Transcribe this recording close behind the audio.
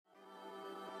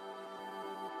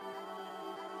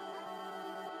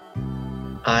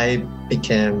I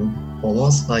became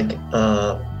almost like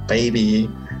a baby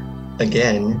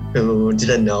again who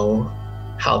didn't know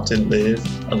how to live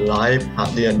a life, how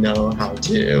didn't know how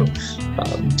to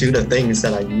do the things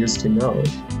that I used to know.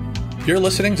 You're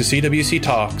listening to CWC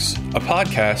Talks, a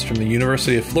podcast from the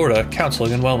University of Florida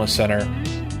Counseling and Wellness Center.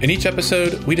 In each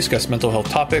episode, we discuss mental health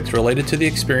topics related to the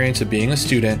experience of being a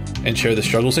student and share the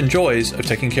struggles and joys of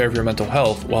taking care of your mental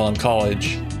health while in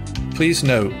college. Please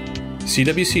note,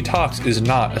 CWC Talks is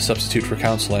not a substitute for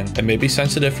counseling and may be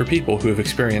sensitive for people who have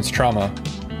experienced trauma.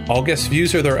 All guest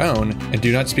views are their own and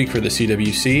do not speak for the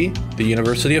CWC, the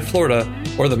University of Florida,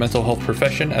 or the mental health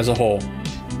profession as a whole.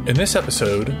 In this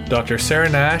episode, Dr. Sarah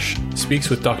Nash speaks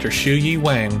with Dr. Xiuyi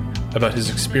Wang about his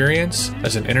experience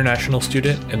as an international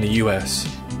student in the U.S.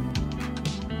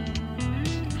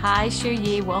 Hi,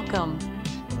 Xiuyi. Welcome.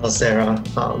 Well, Sarah,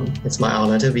 it's my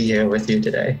honor to be here with you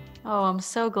today. Oh, I'm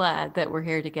so glad that we're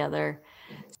here together.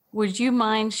 Would you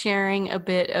mind sharing a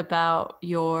bit about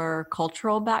your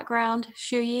cultural background,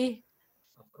 Xiuyi?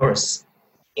 Of course.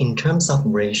 In terms of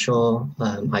racial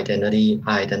identity,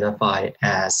 I identify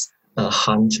as a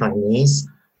Han Chinese.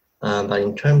 But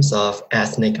in terms of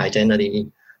ethnic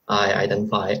identity, I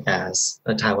identify as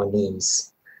a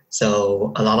Taiwanese.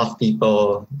 So a lot of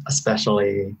people,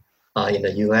 especially in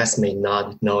the US, may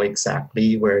not know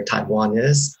exactly where Taiwan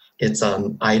is. It's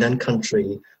an island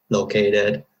country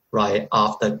located right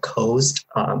off the coast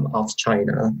of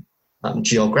China.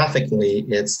 Geographically,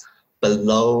 it's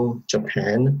below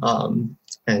Japan,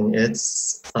 and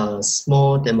it's a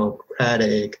small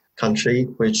democratic country,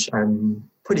 which I'm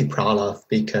pretty proud of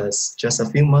because just a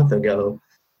few months ago,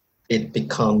 it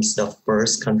becomes the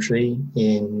first country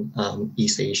in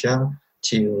East Asia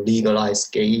to legalize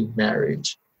gay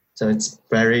marriage. So it's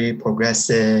very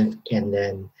progressive, and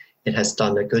then it has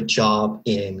done a good job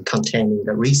in containing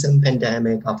the recent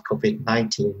pandemic of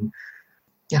COVID-19.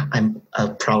 Yeah, I'm a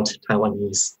proud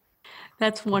Taiwanese.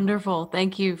 That's wonderful.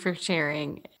 Thank you for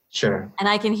sharing. Sure. And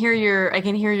I can hear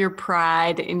your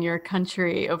pride in your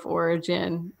country of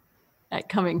origin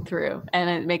coming through, and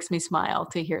it makes me smile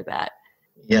to hear that.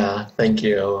 Yeah, thank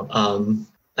you.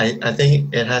 I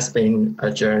think it has been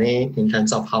a journey in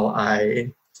terms of how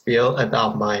I feel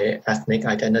about my ethnic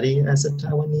identity as a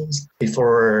Taiwanese.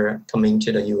 Before coming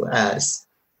to the US,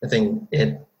 I think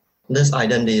this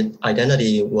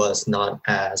identity was not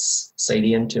as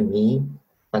salient to me.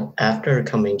 But after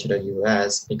coming to the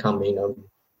US, becoming a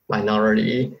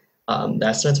minority,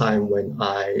 that's the time when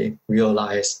I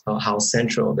realized how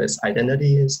central this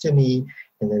identity is to me,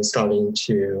 and then starting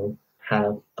to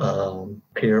have a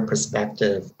clear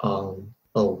perspective on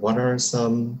what are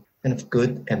some kind of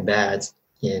good and bad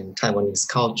in Taiwanese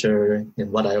culture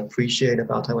and what I appreciate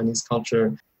about Taiwanese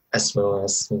culture, as well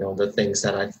as the things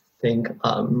that I think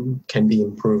can be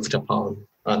improved upon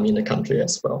in the country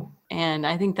as well. And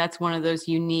I think that's one of those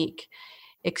unique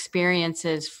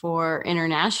experiences for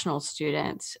international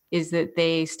students is that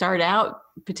they start out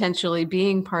potentially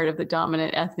being part of the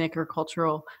dominant ethnic or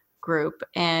cultural group.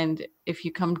 And if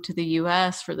you come to the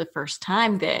US for the first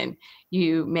time, then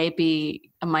you may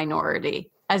be a minority,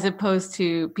 as opposed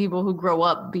to people who grow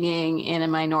up being in a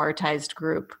minoritized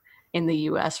group in the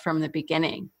US from the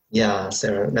beginning. Yeah,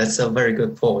 Sarah, that's a very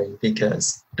good point,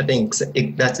 because I think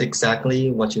that's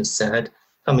exactly what you said.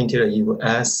 Coming to the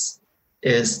US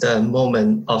is the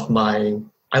moment of I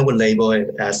would label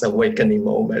it as awakening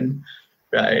moment,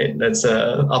 right? That's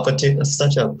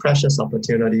such a precious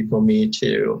opportunity for me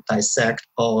to dissect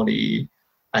all the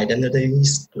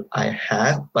identities I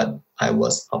had, but I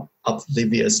was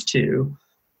oblivious to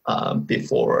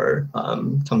before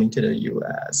coming to the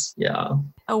US. Yeah.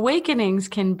 Awakenings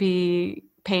can be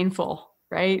painful,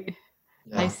 right?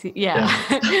 Yeah. I see. Yeah.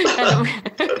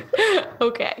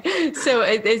 Okay. So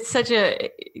it's such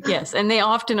yes, and they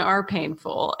often are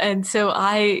painful. And so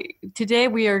today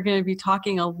we are going to be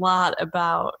talking a lot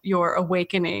about your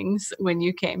awakenings when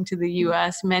you came to the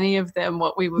US, many of them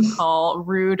what we would call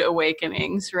rude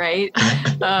awakenings, right?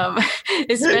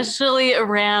 Especially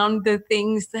around the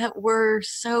things that were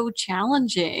so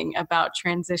challenging about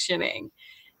transitioning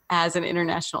as an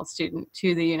international student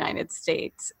to the United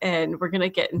States. And we're going to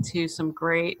get into some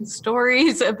great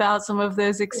stories about some of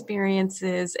those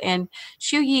experiences. And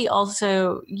Xiuyi,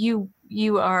 also, you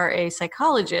are a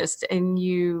psychologist, and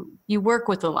you work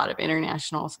with a lot of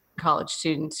international college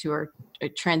students who are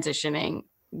transitioning,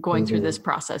 going through this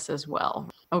process as well.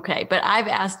 Okay, but I've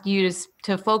asked you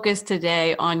to focus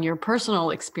today on your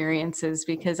personal experiences,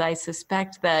 because I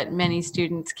suspect that many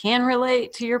students can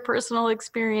relate to your personal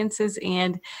experiences,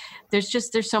 and there's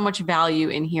so much value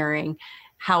in hearing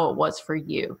how it was for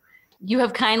you. You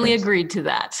have kindly agreed to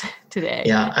that today.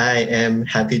 Yeah, I am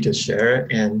happy to share,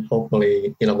 and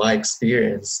hopefully, my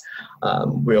experience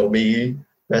will be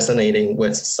resonating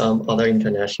with some other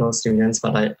international students,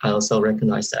 but I also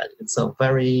recognize that it's a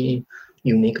very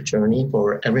unique journey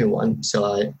for everyone.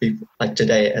 So like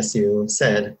today, as you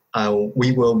said,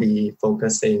 we will be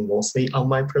focusing mostly on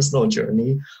my personal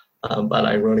journey, but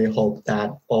I really hope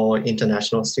that all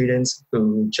international students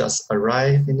who just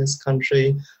arrived in this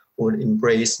country would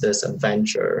embrace this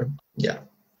adventure. Yeah.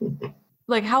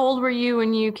 Like, how old were you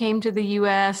when you came to the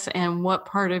U.S., and what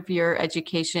part of your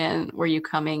education were you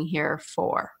coming here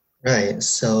for? Right.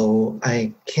 So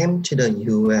I came to the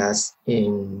U.S.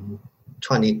 in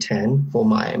 2010 for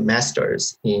my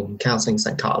master's in counseling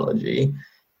psychology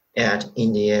at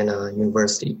Indiana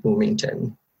University,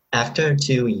 Bloomington. After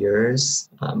 2 years,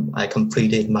 I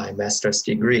completed my master's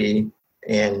degree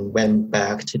and went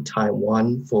back to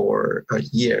Taiwan for a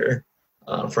year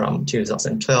from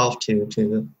 2012 to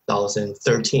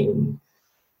 2013.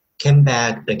 Came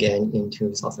back again in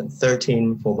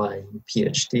 2013 for my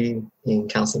PhD in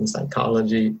counseling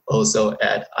psychology, also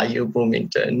at IU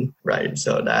Bloomington, right?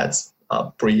 So that's a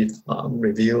brief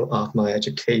review of my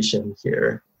education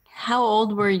here. How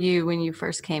old were you when you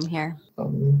first came here? I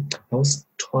was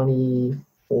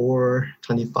 24,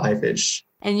 25-ish.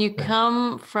 And you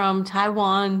come from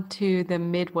Taiwan to the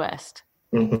Midwest.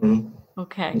 Mm-hmm.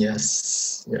 Okay.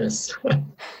 Yes.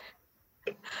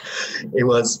 It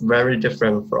was very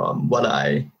different from what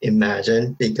I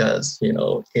imagined because,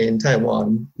 in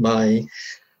Taiwan, my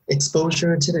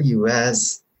exposure to the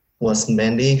US was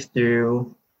mainly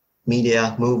through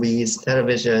media, movies,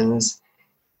 televisions,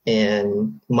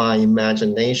 and my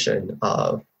imagination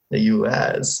of the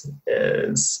US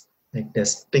is like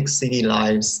this big city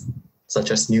lives such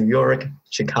as New York,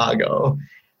 Chicago.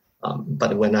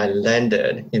 But when I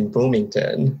landed in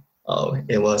Bloomington,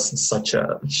 it was such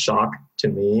a shock to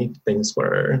me. Things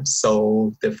were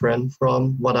so different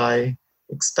from what I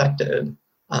expected.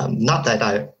 Not that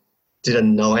I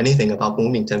didn't know anything about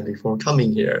Bloomington before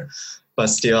coming here, but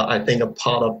still, I think a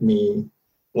part of me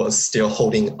was still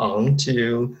holding on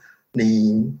to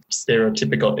the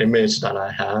stereotypical image that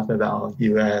I have about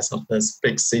US of this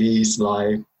big cities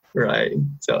life, right?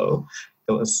 So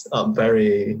it was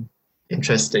very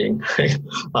interesting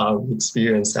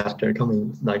experience after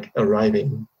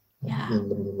arriving in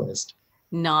the Midwest.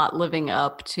 Not living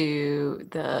up to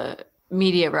the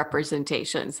media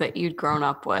representations that you'd grown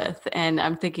up with. And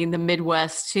I'm thinking the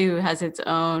Midwest too has its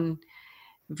own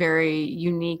very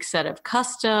unique set of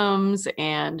customs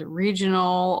and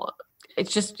regional.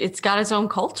 It's got its own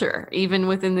culture, even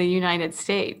within the United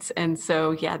States. And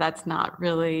so, yeah, that's not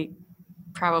really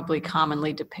probably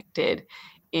commonly depicted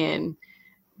in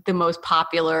the most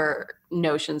popular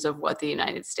notions of what the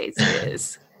United States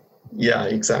is. Yeah,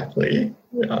 exactly.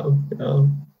 Yeah.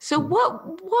 So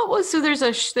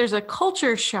there's a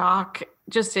culture shock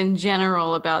just in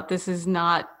general about this is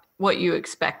not what you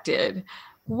expected.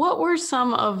 What were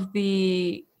some of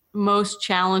the most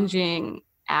challenging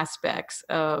aspects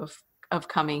of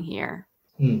coming here?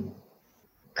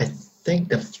 I think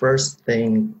the first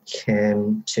thing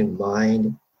came to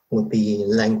mind would be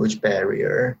language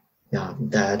barrier. Yeah,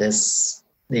 that is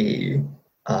the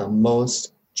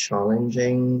most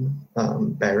challenging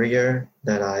barrier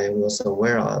that I was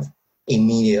aware of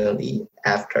immediately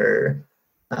after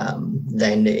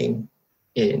landing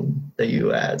in the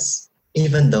US.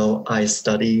 Even though I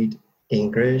studied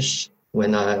English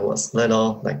when I was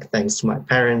little, like thanks to my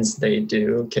parents, they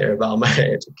do care about my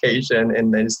education,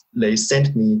 and they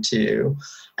sent me to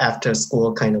after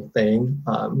school kind of thing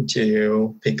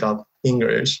to pick up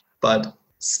English. But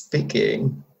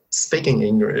speaking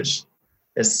English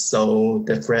is so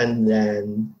different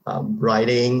than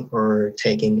writing or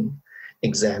taking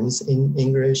exams in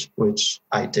English, which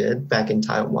I did back in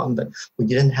Taiwan, but we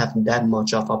didn't have that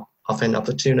much of an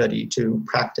opportunity to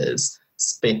practice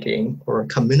speaking or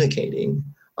communicating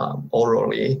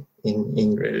orally in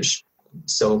English.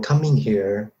 So coming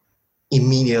here,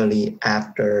 immediately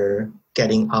after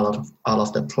getting out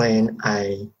of the plane,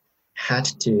 I had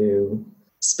to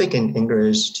speak in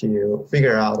English to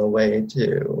figure out a way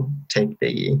to take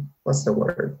the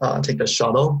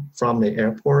shuttle from the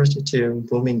airport to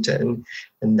Bloomington.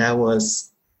 And that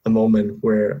was a moment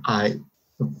where I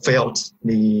felt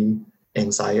the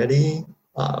anxiety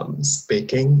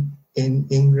speaking in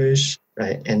English,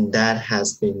 right? And that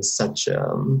has been such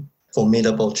a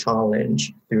formidable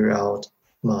challenge throughout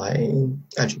my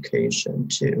education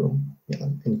too,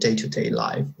 in day-to-day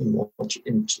life,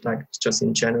 just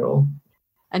in general.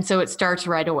 And so it starts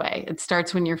right away. It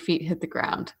starts when your feet hit the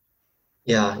ground.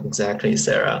 Yeah, exactly,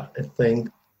 Sarah. I think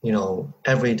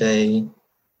everyday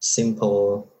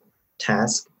simple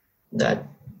task that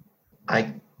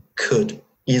I could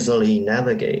easily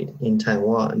navigate in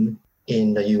Taiwan.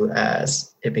 In the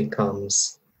US, it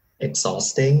becomes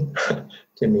exhausting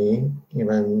to me.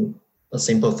 Even a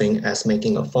simple thing as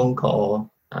making a phone call.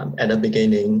 At the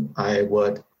beginning, I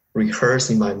would rehearse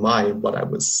in my mind what I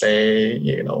would say,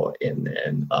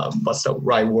 and what's the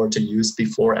right word to use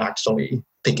before actually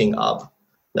picking up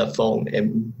the phone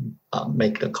and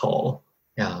make the call.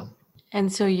 Yeah.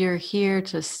 And so you're here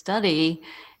to study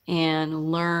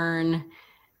and learn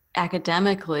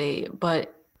academically,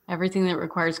 but everything that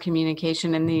requires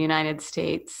communication in the United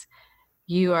States,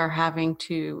 you are having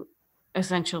to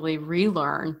essentially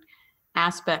relearn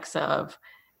aspects of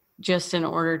just in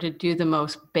order to do the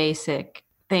most basic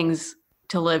things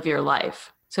to live your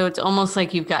life. So it's almost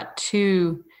like you've got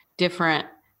two different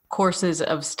courses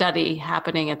of study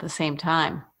happening at the same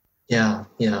time. Yeah.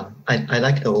 I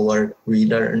like the word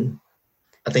relearn.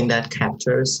 I think that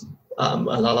captures a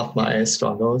lot of my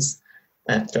struggles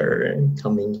after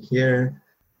coming here,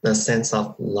 the sense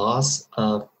of loss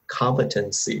of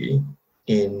competency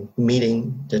in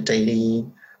meeting the daily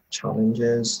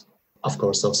challenges, of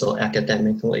course, also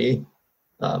academically,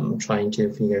 trying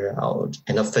to figure out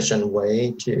an efficient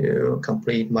way to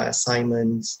complete my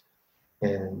assignments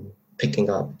and picking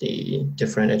up the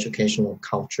different educational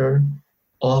culture.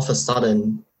 All of a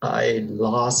sudden, I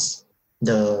lost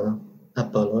the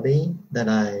ability that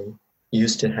I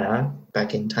used to have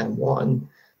back in Taiwan.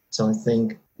 So I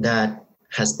think that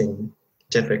has been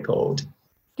difficult.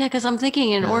 Yeah, because I'm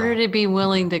thinking in order to be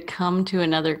willing to come to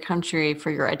another country for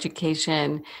your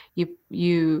education,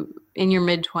 you in your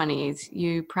mid-20s,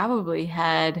 you probably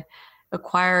had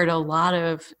acquired a lot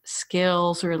of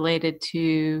skills related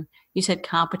to, you said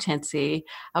competency.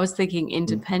 I was thinking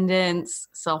independence,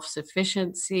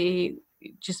 self-sufficiency,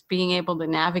 just being able to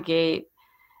navigate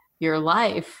your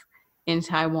life in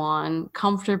Taiwan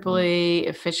comfortably,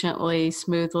 efficiently,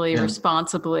 smoothly,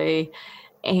 responsibly.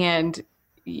 And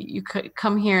you could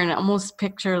come here and almost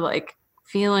picture like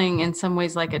feeling in some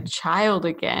ways like a child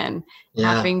again,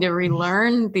 having to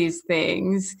relearn these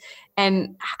things,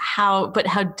 and how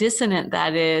dissonant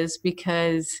that is,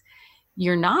 because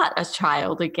you're not a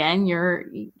child again.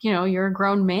 You're a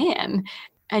grown man.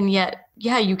 And yet,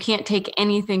 you can't take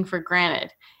anything for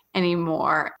granted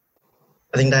anymore.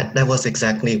 I think that was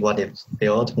exactly what it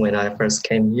felt when I first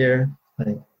came here.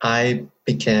 I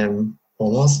became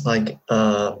almost like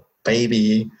a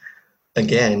baby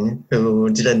again who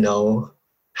didn't know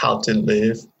how to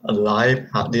live a life,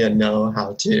 didn't know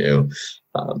how to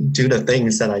do the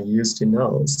things that I used to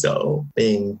know. So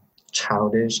being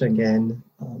childish again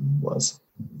was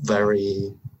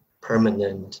very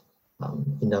permanent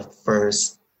in the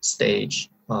first stage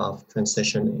of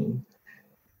transitioning.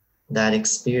 That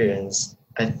experience,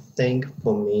 I think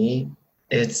for me,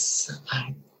 it's, I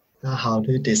don't know how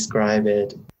to describe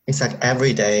it. It's like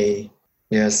every day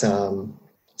there's a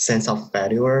sense of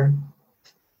failure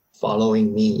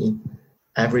following me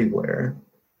everywhere,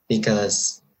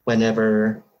 because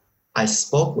whenever I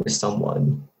spoke with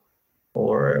someone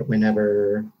or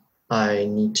whenever I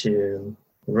need to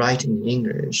write in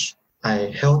English,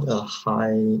 I held a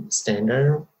high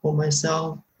standard for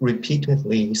myself,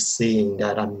 repeatedly seeing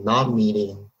that I'm not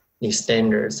meeting the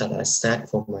standards that I set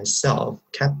for myself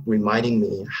kept reminding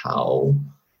me how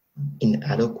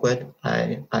inadequate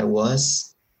I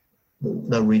was.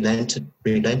 The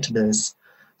relentless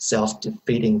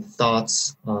self-defeating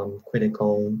thoughts,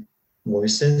 critical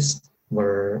voices,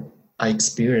 where I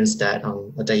experienced that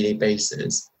on a daily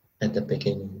basis at the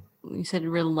beginning. You said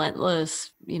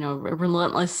relentless, a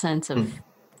relentless sense of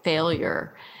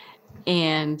failure.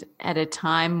 And at a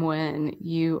time when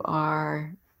you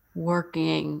are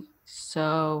working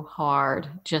so hard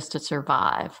just to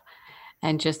survive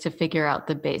and just to figure out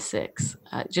the basics,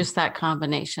 just that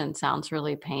combination sounds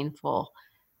really painful.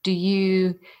 Do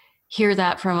you hear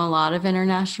that from a lot of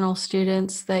international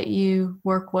students that you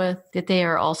work with, that they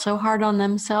are also hard on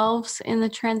themselves in the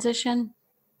transition?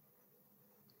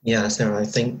 Yeah, Sarah, I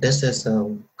think this is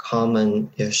a common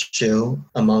issue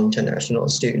among international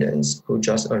students who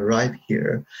just arrived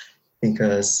here,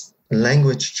 because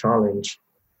language challenge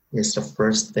is the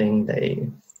first thing they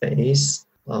face.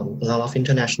 A lot of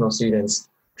international students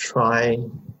try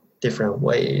different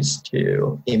ways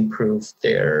to improve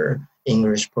their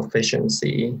English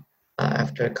proficiency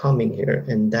after coming here,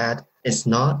 and that is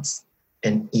not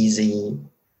an easy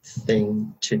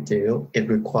thing to do. It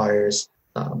requires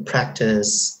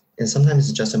practice, and sometimes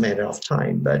it's just a matter of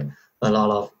time. But a lot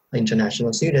of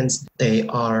international students, they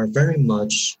are very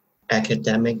much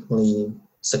academically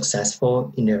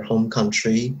successful in their home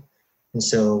country, And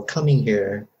so coming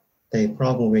here, they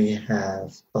probably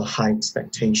have a high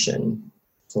expectation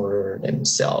for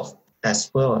themselves as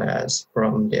well as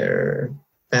from their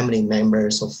family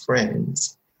members or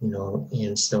friends,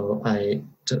 and so I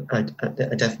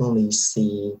definitely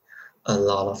see a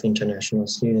lot of international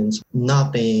students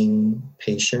not being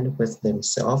patient with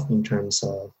themselves in terms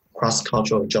of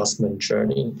cross-cultural adjustment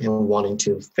journey and wanting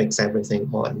to fix everything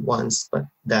all at once, but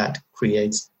that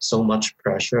creates so much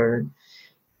pressure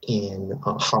and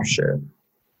hardship.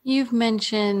 You've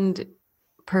mentioned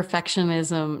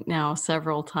perfectionism now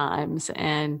several times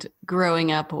and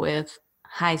growing up with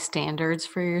high standards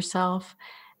for yourself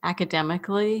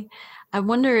academically. I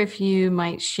wonder if you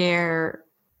might share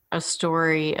a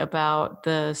story about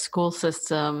the school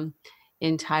system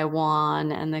in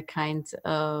Taiwan and the kinds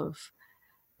of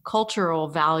cultural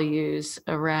values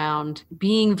around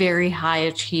being very high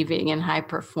achieving and high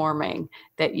performing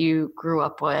that you grew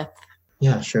up with.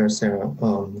 Yeah, sure, Sarah.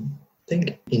 I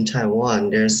think in Taiwan,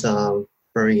 there's a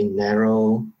very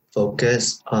narrow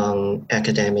focus on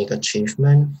academic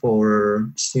achievement for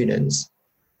students.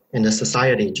 And the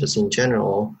society just in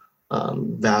general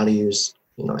values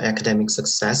academic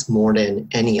success more than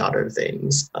any other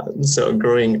things. So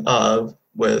growing up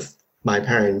with my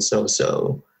parents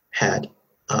also had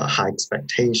a high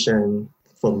expectation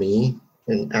for me.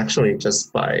 And actually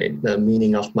just by the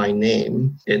meaning of my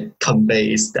name, it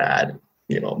conveys that,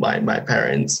 my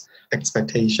parents'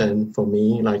 expectation for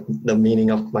me, like the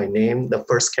meaning of my name, the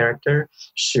first character,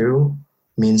 Shu,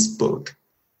 means book.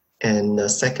 And the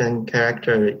second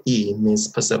character, E, means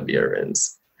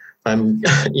perseverance. Wow.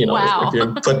 If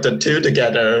you put the two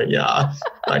together,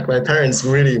 like my parents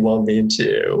really want me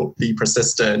to be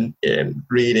persistent in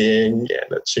reading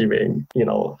and achieving,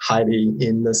 highly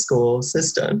in the school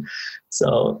system.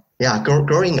 So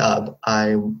growing up,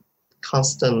 I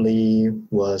constantly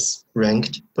was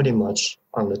ranked pretty much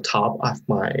on the top of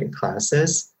my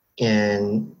classes.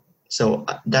 And so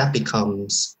that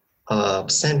becomes a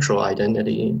central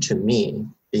identity to me,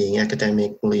 being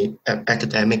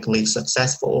academically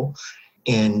successful.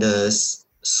 And the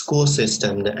school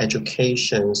system, the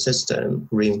education system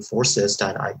reinforces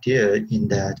that idea in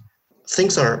that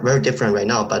things are very different right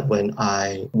now. But when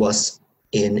I was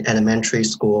in elementary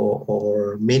school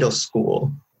or middle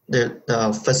school,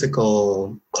 the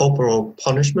physical corporal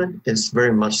punishment was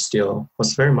very much still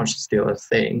a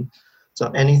thing. So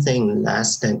anything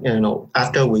less than,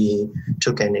 after we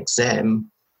took an exam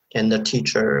and the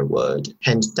teacher would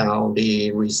hand down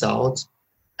the results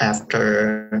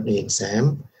after the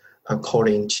exam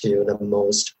according to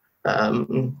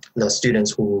the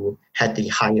students who had the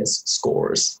highest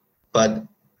scores. But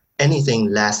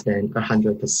anything less than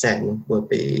 100% will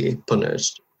be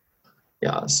punished.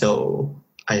 Yeah, so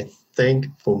I think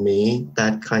for me,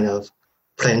 that kind of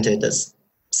planted the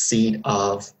seed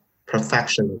of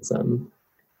perfectionism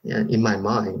in my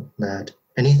mind, that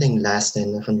anything less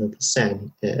than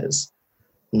 100% is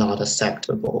not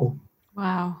acceptable.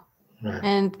 Wow. Right.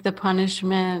 And the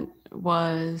punishment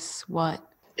was what?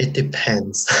 It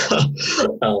depends.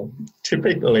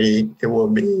 Typically, it will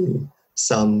be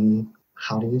some,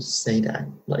 how do you say that?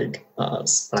 Like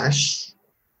splash?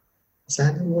 Is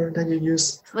that the word that you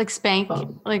use? Like spank?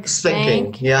 Like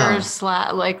spanking, spank? yeah. Or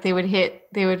slap? Like they would hit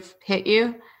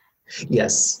you?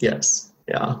 Yes,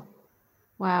 yeah.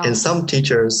 Wow. And some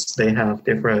teachers, they have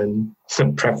different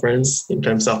preference in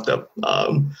terms of the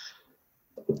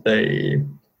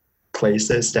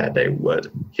places that they would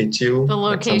hit you. The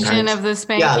location of the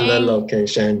spanking? Yeah, the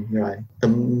location, right. The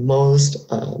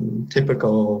most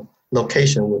typical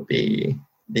location would be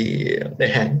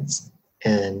the hands.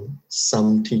 And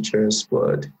some teachers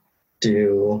would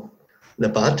do the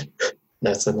butt.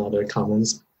 That's another common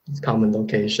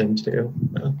location too.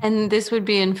 And this would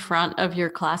be in front of your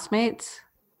classmates?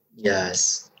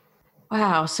 Yes.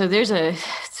 Wow. So there's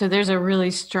a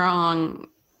really strong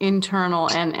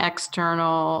internal and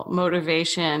external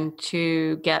motivation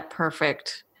to get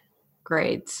perfect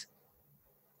grades.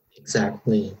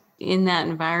 Exactly. In that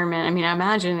environment, I mean, I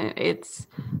imagine it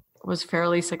was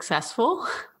fairly successful.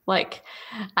 Like,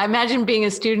 I imagine being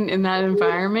a student in that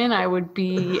environment, I would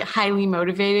be highly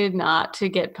motivated not to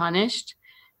get punished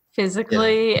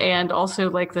physically, and also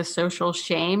like the social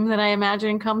shame that I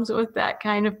imagine comes with that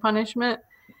kind of punishment.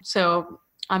 So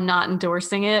I'm not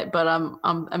endorsing it, but I'm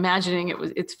imagining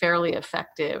it's fairly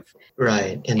effective.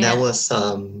 Right, and that was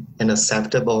an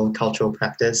acceptable cultural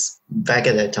practice back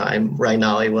at that time. Right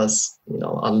now, it was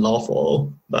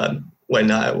unlawful, but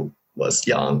when I was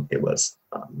young, it was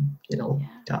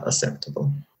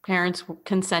acceptable. Parents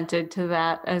consented to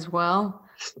that as well.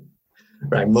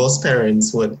 Right, most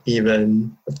parents would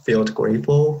even feel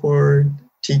grateful for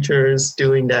teachers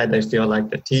doing that, they feel like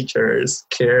the teachers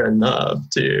care enough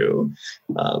to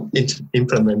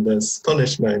implement this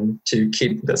punishment to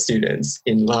keep the students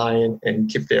in line and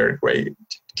keep their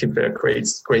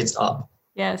grades up.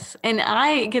 Yes. And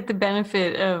I get the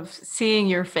benefit of seeing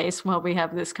your face while we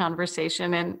have this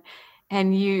conversation,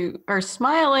 and you are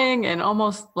smiling and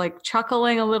almost like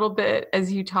chuckling a little bit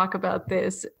as you talk about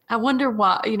this. I wonder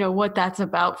what that's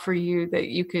about for you, that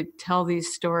you could tell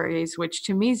these stories, which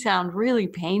to me sound really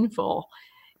painful,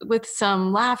 with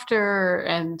some laughter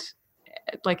and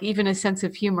like even a sense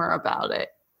of humor about it.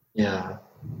 Yeah,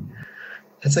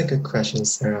 that's a good question,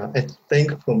 Sarah. I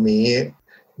think for me,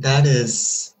 that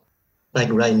is like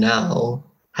right now,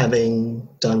 having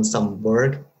done some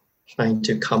work, trying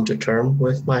to come to terms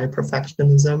with my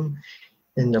perfectionism.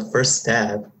 And the first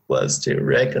step was to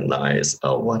recognize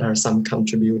what are some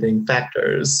contributing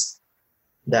factors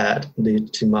that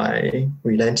lead to my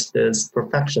relentless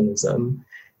perfectionism.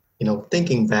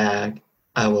 Thinking back,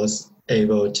 I was being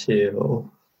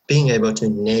able to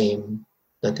name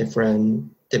the different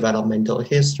developmental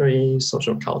history,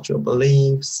 social cultural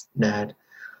beliefs that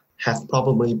have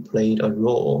probably played a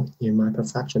role in my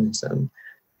perfectionism.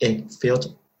 It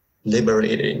felt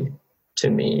liberating to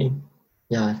me.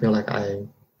 Yeah, I feel like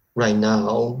right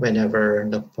now, whenever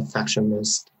the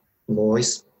perfectionist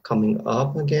voice coming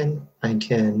up again, I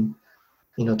can,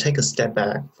 take a step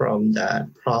back from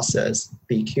that process,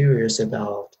 be curious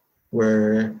about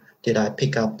where did I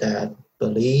pick up that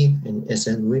belief, and is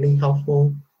it really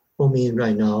helpful for me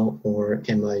right now, or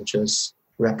am I just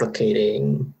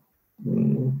replicating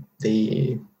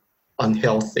the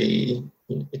unhealthy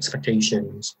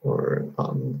expectations or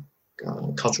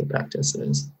cultural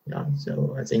practices. Yeah,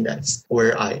 so I think that's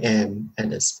where I am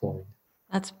at this point.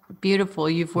 That's beautiful.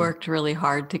 You've worked really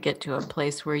hard to get to a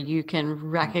place where you can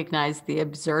recognize the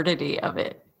absurdity of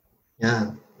it.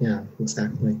 Yeah,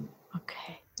 exactly.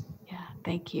 Okay. Yeah,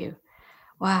 thank you.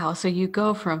 Wow. So you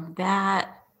go from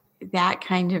that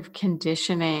kind of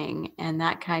conditioning and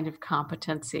that kind of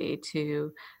competency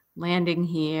to landing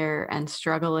here and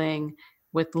struggling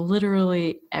with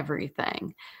literally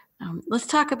everything. Let's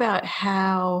talk about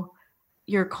how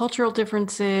your cultural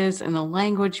differences and the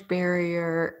language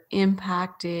barrier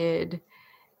impacted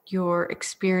your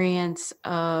experience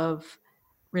of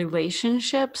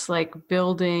relationships, like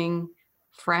building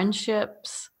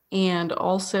friendships, and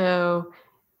also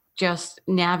just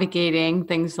navigating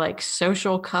things like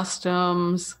social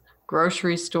customs,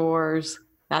 grocery stores,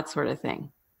 that sort of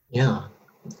thing. Yeah.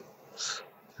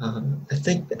 I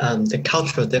think the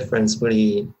cultural difference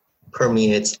really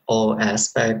permeates all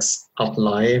aspects of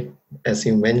life, as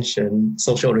you mentioned,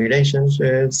 social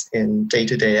relationships and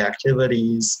day-to-day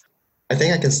activities. I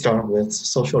think I can start with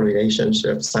social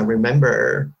relationships. I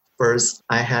remember first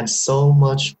I had so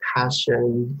much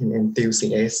passion and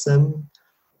enthusiasm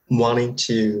wanting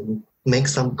to make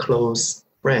some close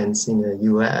friends in the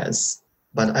US.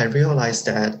 But I realized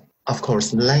that, of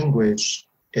course, language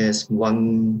is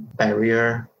one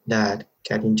barrier that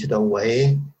get into the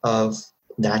way of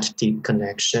that deep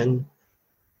connection,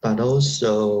 but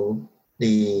also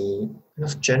the kind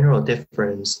of general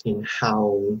difference in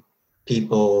how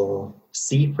people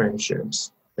see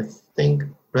friendships. I think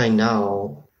right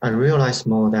now, I realize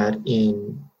more that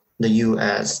in the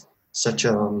US, such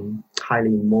a highly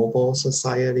mobile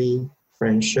society,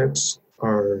 friendships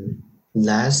are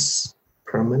less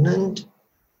permanent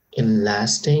and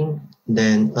lasting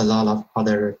than a lot of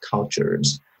other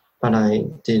cultures. But I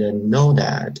didn't know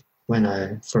that when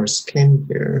I first came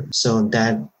here. So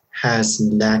that has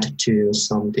led to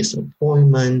some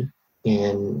disappointment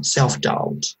and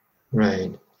self-doubt,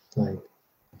 right?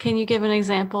 Can you give an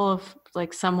example of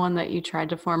like someone that you tried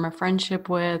to form a friendship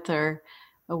with, or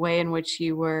a way in which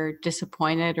you were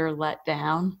disappointed or let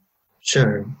down?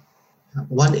 Sure.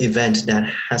 One event that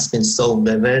has been so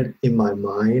vivid in my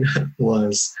mind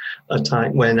was a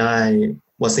time when I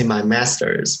was in my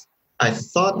master's. I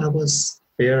thought I was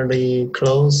fairly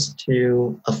close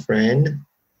to a friend.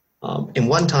 And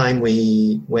one time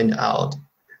we went out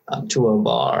to a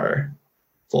bar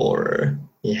for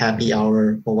a happy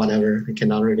hour or whatever. I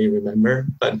cannot really remember.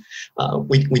 But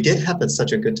we did have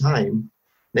such a good time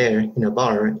there in a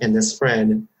bar. And this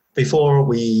friend, before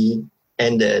we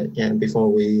ended and before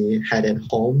we headed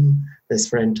home, this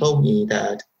friend told me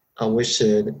that we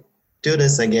should do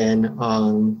this again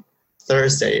on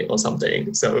Thursday or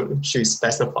something. So she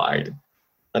specified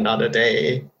another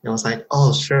day. And I was like,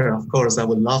 oh, sure, of course, I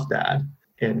would love that.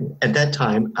 And at that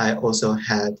time, I also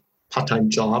had part-time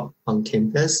job on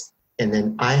campus. And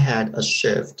then I had a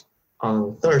shift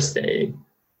on Thursday,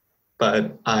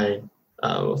 but I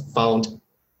found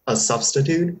a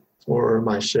substitute for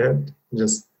my shift.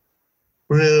 just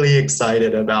really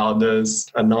excited about this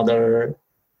another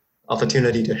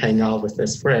opportunity to hang out with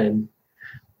this friend.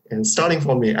 And starting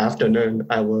from the afternoon,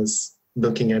 I was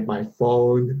looking at my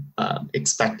phone,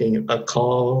 expecting a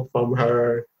call from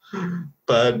her,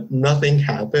 but nothing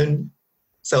happened.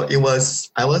 So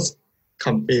I was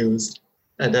confused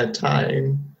at that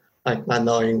time, like not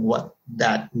knowing what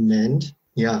that meant.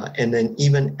 Yeah, and then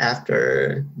even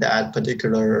after that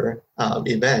particular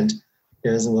event,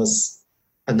 there was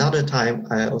another time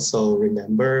I also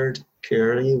remembered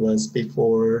clearly was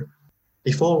before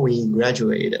we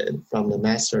graduated from the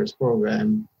master's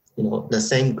program. The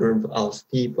same group of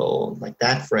people, like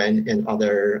that friend and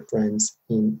other friends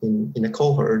in a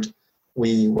cohort,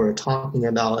 we were talking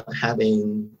about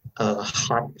having a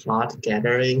hot pot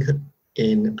gathering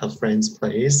in a friend's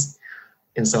place.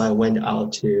 And so I went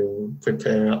out to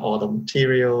prepare all the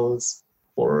materials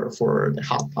for the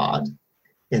hot pot.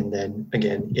 And then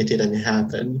again, it didn't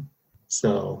happen.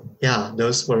 So yeah,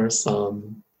 those were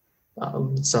some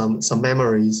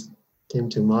memories came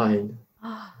to mind.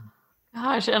 Oh,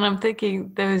 gosh, and I'm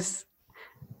thinking those,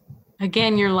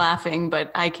 again, you're laughing,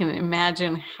 but I can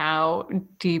imagine how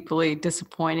deeply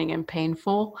disappointing and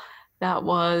painful that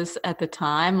was at the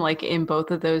time. Like in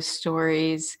both of those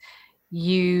stories,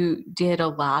 you did a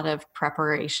lot of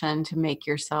preparation to make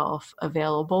yourself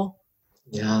available.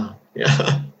 Yeah.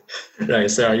 Right.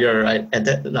 So you're right. And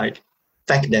that, like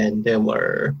back then,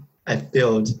 I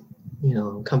felt,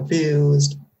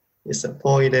 confused,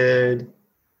 disappointed,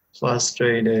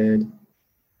 frustrated,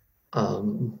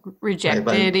 rejected,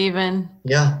 right, even.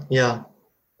 Yeah.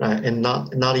 Right. And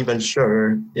not even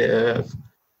sure if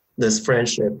this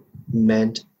friendship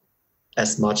meant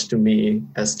as much to me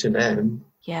as to them.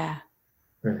 Yeah.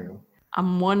 Right.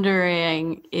 I'm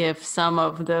wondering if some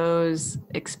of those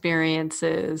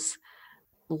experiences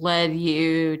led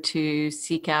you to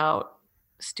seek out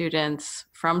students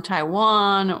from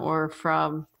Taiwan or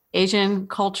from Asian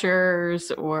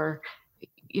cultures, or,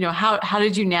 how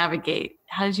did you navigate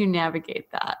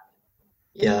that?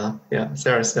 Yeah,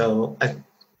 Sarah. So I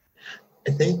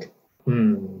think,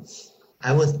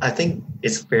 I think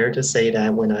it's fair to say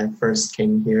that when I first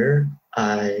came here,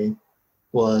 I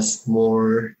was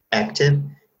more active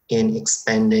in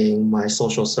expanding my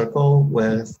social circle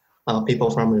with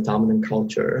people from the dominant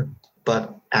culture.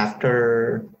 But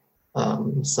after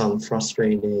some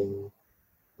frustrating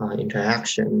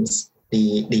interactions,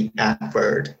 the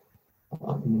effort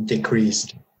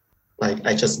decreased. Like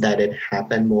I just let it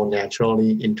happen more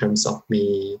naturally in terms of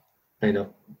me kind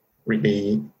of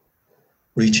really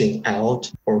reaching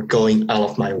out or going out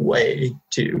of my way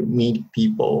to meet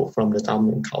people from the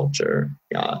dominant culture.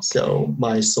 Yeah, so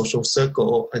my social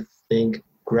circle, I think,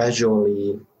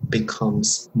 gradually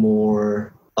becomes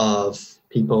more of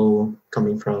people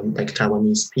coming from like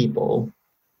Taiwanese people.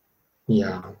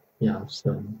 Yeah.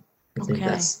 So I think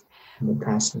that's the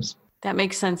process. That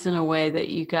makes sense in a way that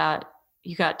you got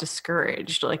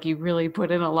discouraged. Like you really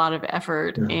put in a lot of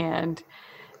effort, and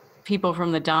people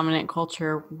from the dominant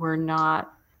culture were not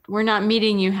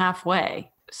meeting you halfway.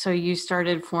 So you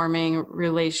started forming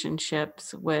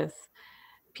relationships with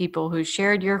people who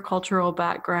shared your cultural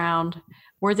background.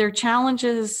 Were there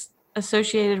challenges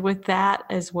associated with that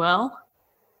as well?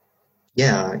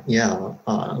 Yeah.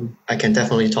 I can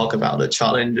definitely talk about the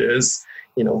challenges,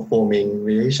 forming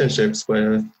relationships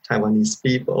with Taiwanese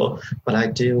people. But I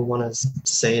do want to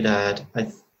say that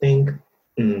I think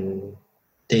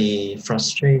the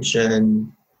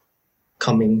frustration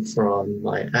coming from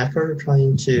my effort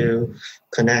trying to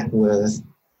connect with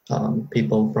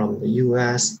people from the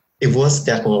US, it was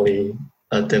definitely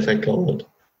a difficult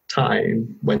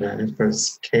time when I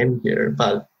first came here.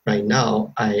 But right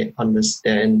now, I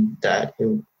understand that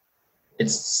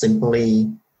it's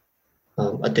simply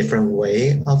a different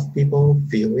way of people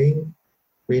viewing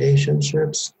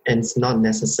relationships, and it's not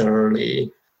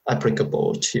necessarily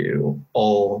applicable to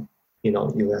all,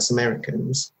 US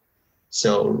Americans.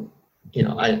 So,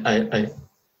 I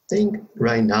think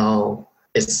right now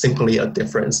it's simply a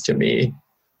difference to me,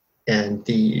 and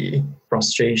the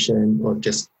frustration or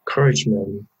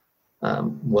discouragement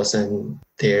wasn't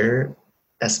there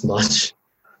as much.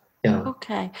 Yeah.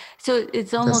 Okay. So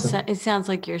it's almost, it sounds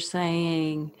like you're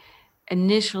saying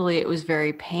initially it was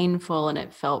very painful and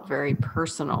it felt very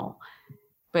personal.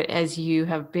 But as you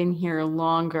have been here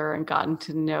longer and gotten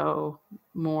to know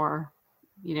more,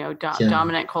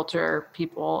 dominant culture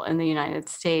people in the United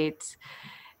States,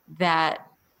 that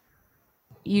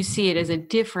you see it as a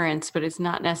difference, but it's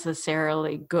not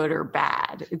necessarily good or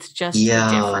bad. It's just a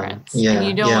difference.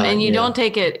 And you don't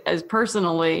take it as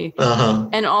personally.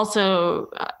 And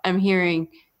also I'm hearing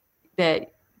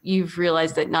that you've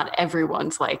realized that not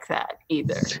everyone's like that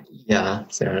either. Yeah,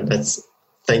 Sarah,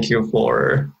 thank you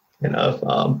for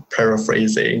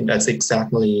paraphrasing. That's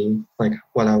exactly like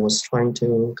what I was trying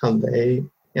to convey.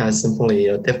 Yeah, it's simply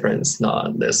a difference.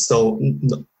 Not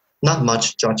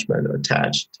much judgment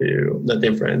attached to the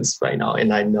difference right now,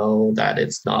 and I know that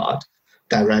it's not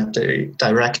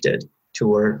directed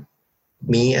toward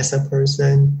me as a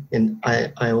person, and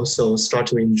I also start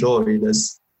to enjoy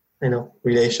this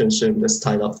relationship, this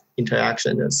type of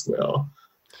interaction as well.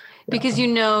 Because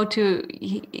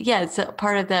it's a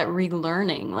part of that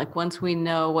relearning. Like once we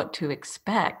know what to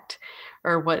expect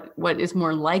or what is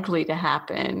more likely to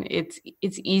happen, it's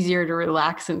easier to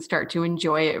relax and start to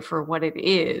enjoy it for what it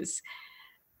is.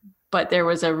 But there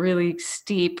was a really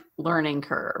steep learning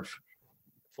curve.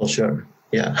 For sure,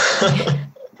 yeah.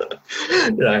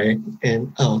 Right,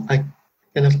 and I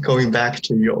kind of going back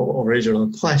to your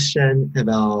original question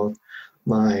about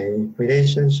my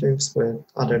relationships with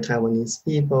other Taiwanese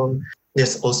people.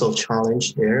 There's also a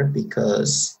challenge there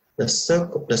because the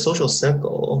social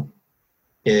circle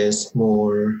is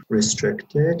more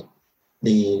restricted.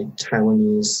 The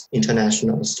Taiwanese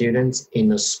international students in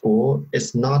the school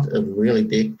is not a really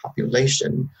big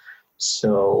population.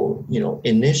 So,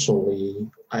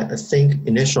 I think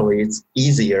initially it's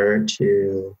easier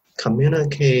to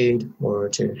communicate or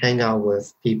to hang out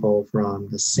with people from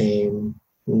the same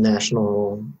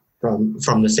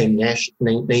from the same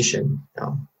nation.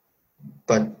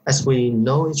 But as we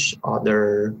know each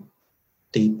other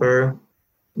deeper,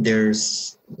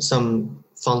 there's some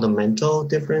fundamental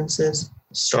differences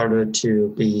started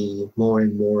to be more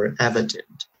and more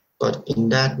evident. But in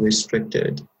that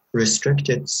restricted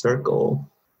circle,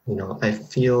 I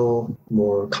feel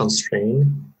more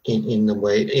constrained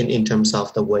in terms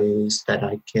of the ways that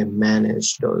I can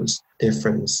manage those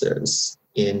differences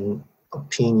in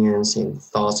opinions, in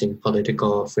thoughts, in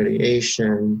political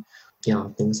affiliation,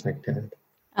 things like that.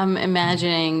 I'm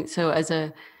imagining, so as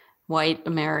a white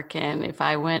American, if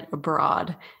I went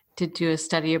abroad to do a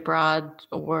study abroad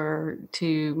or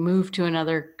to move to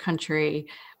another country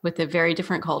with a very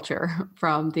different culture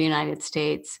from the United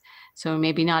States, so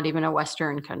maybe not even a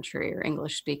Western country or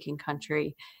English-speaking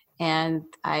country, and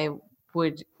I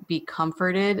would be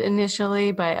comforted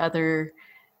initially by other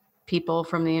people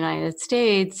from the United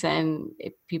States and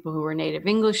people who were native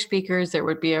English speakers, there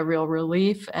would be a real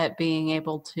relief at being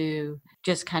able to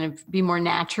just kind of be more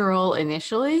natural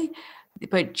initially.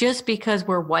 But just because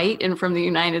we're white and from the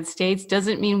United States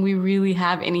doesn't mean we really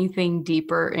have anything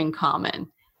deeper in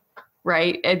common,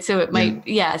 right? And so it might,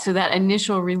 so that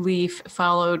initial relief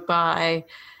followed by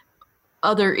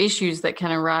other issues that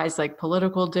can arise, like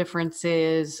political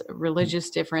differences, religious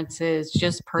differences,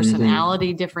 just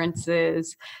personality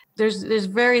differences. There's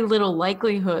very little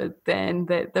likelihood then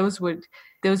that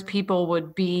those people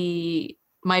would be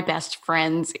my best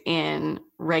friends in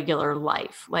regular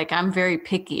life. Like I'm very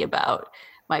picky about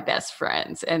my best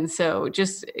friends. And so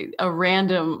just a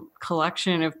random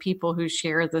collection of people who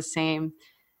share the same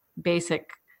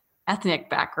basic ethnic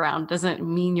background doesn't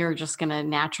mean you're just going to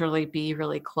naturally be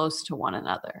really close to one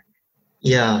another.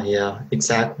 Yeah,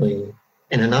 exactly.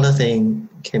 And another thing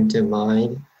came to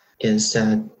mind is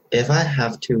that if I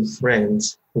have two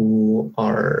friends who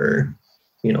are,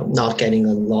 not getting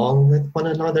along with one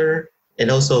another, it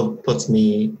also puts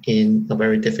me in a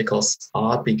very difficult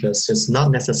spot because it's not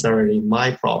necessarily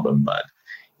my problem, but,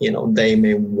 they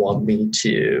may want me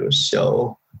to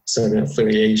show certain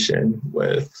affiliation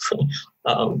with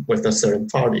a certain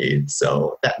party.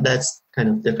 So that's kind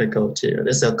of difficult too.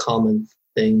 This is a common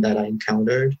thing that I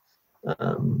encountered.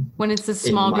 When it's a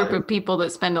small group of people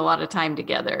that spend a lot of time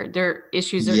together, their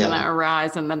issues are going to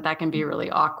arise, and then that can be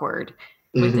really awkward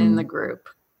within the group.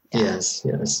 Yeah.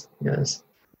 Yes.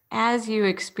 As you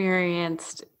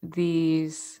experienced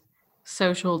these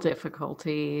social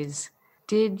difficulties,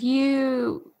 did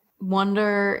you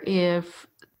wonder if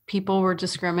people were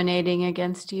discriminating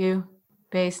against you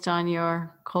based on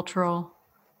your cultural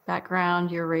background,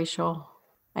 your racial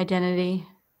identity?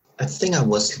 I think I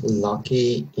was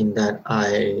lucky in that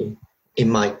in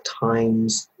my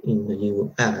times in the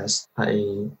US,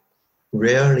 I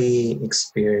rarely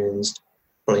experienced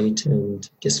blatant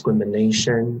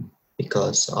discrimination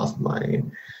because of my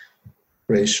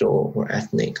racial or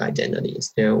ethnic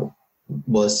identities. There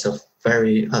was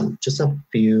just a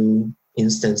few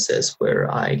instances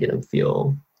where I didn't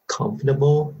feel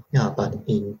comfortable. Yeah, but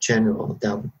in general,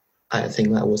 I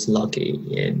think I was lucky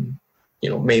in,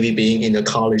 maybe being in a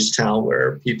college town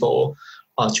where people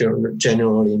are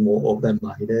generally more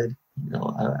open-minded.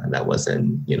 That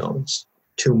wasn't,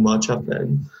 too much of a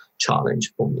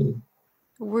challenge for me.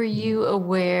 Were you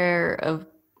aware of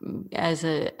as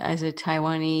a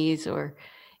Taiwanese or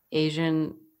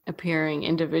Asian appearing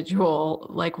individual,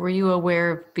 like, were you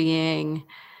aware of being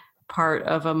part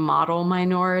of a model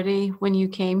minority when you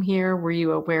came here? Were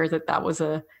you aware that that was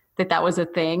a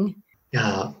thing?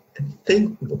 Yeah, I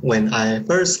think when I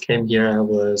first came here,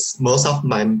 most of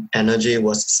my energy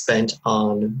was spent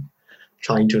on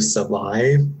trying to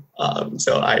survive.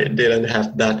 So I didn't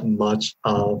have that much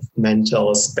of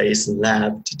mental space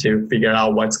left to figure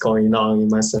out what's going on in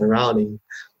my surrounding.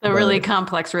 The really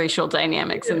complex racial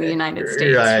dynamics in the United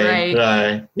States, right?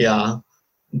 Right, yeah.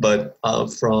 But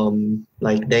from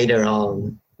like later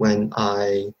on, when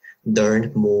I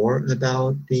learned more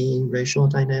about the racial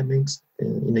dynamics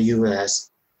in the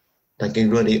US, like it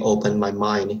really opened my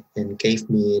mind and gave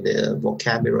me the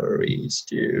vocabularies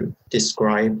to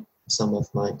describe some of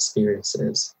my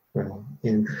experiences. Right?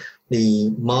 And the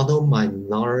model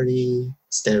minority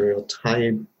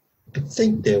stereotype, I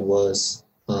think there were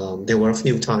a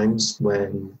few times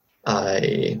when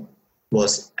I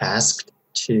was asked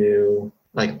to,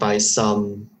 like, by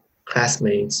some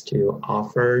classmates to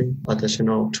offer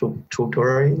additional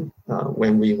tutoring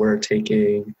when we were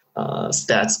taking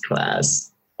stats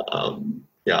class.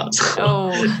 Yeah.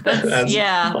 So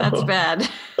that's bad.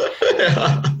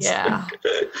 Yeah.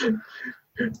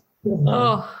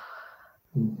 Oh.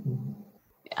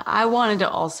 I wanted to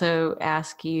also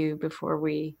ask you, before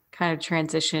we kind of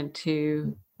transition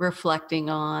to reflecting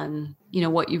on,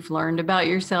 what you've learned about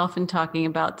yourself and talking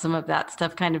about some of that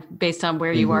stuff kind of based on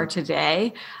where you are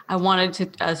today, I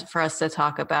wanted for us to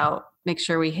talk about, make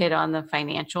sure we hit on the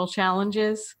financial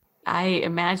challenges. I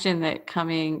imagine that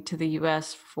coming to the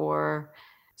US for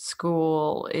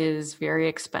school is very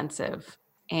expensive,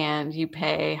 and you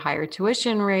pay higher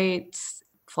tuition rates,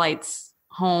 flights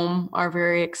home are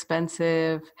very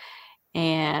expensive.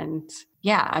 And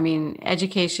yeah, I mean,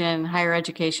 higher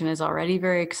education is already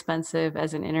very expensive.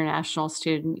 As an international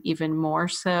student, even more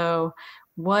so.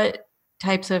 What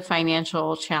types of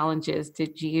financial challenges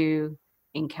did you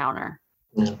encounter?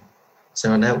 Yeah.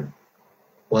 So that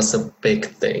was a big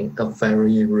thing, a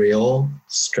very real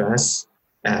stress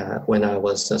when I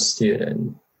was a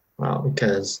student.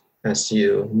 Because as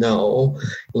you know,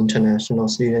 international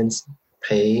students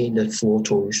pay the full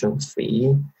tuition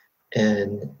fee,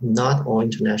 and not all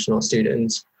international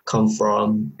students come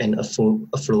from an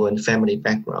affluent family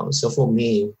background. So for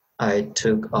me, I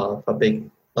took a big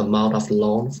amount of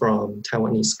loan from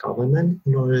Taiwanese government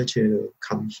in order to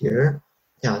come here.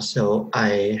 Yeah, so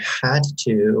I had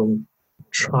to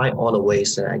try all the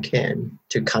ways that I can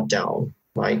to cut down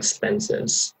my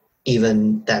expenses.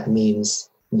 Even that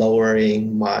means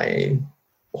lowering my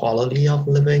quality of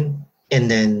living.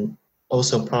 And then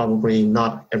also, probably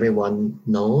not everyone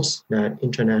knows that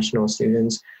international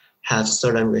students have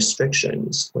certain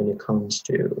restrictions when it comes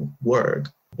to work.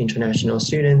 International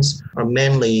students are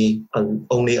mainly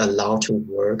only allowed to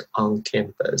work on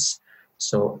campus.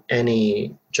 So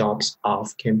any jobs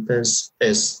off campus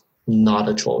is not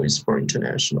a choice for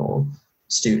international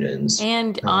students.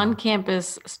 And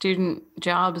on-campus student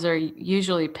jobs are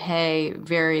usually pay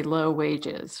very low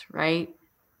wages, right?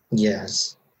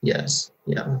 Yes, yeah.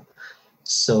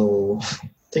 So I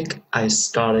think I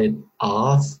started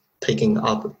off picking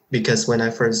up, because when I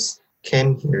first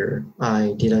came here,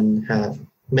 I didn't have,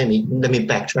 let me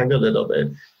backtrack a little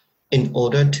bit. In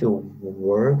order to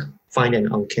find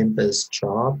an on-campus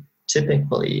job,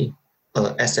 typically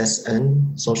a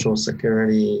SSN, Social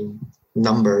Security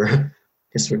number,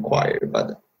 is required.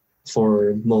 But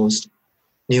for most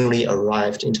newly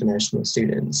arrived international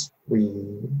students, we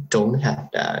don't have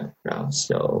that now.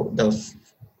 So the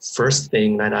first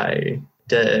thing that I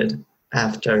did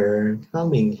after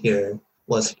coming here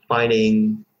was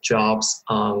finding jobs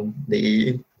on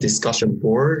the discussion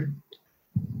board,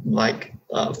 like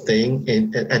thing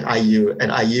at IU.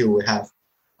 At IU, we have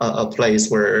a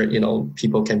place where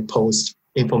people can post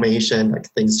information, like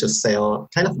things to sell,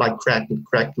 kind of like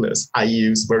Craigslist.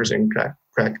 IU's version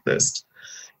Craigslist.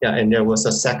 Yeah, and there was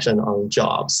a section on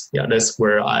jobs. Yeah, that's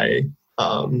where I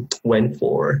went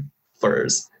for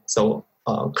first. So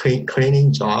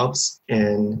cleaning jobs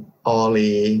and all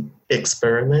the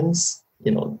experiments,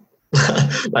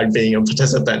 like being a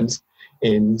participant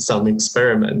in some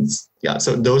experiments. Yeah,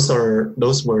 so those were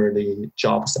the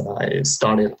jobs that I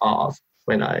started off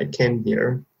when I came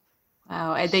here.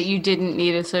 Wow, and that you didn't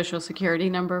need a social security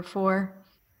number for?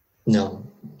 No,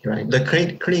 right.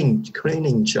 The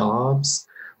cleaning jobs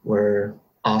were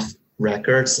off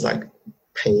records, like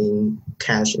paying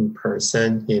cash in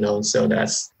person, so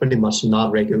that's pretty much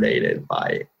not regulated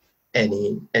by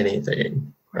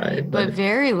anything. right? But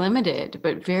very limited,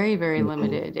 but very, very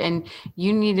limited. And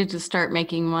you needed to start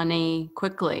making money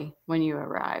quickly when you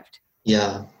arrived.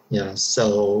 Yeah.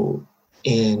 So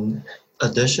in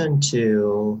addition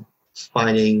to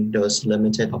finding those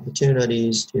limited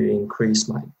opportunities to increase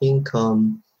my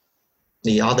income,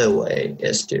 the other way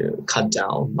is to cut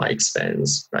down my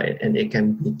expense, right? And it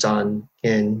can be done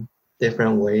in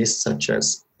different ways, such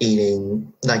as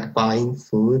buying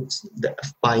food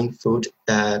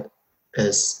that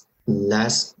is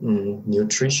less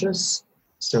nutritious,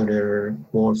 so they're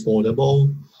more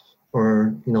affordable.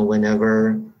 Or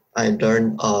whenever I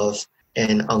learn of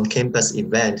an on-campus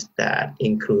event that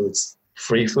includes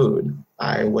free food,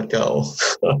 I would go.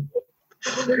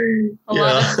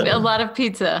 A lot of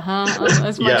pizza, huh?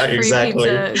 As much free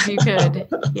pizza as you could.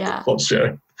 Yeah. For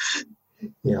sure.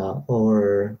 Yeah.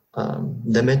 Or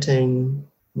limiting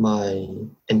my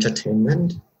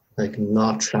entertainment, like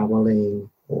not traveling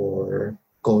or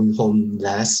going home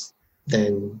less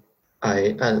than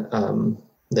I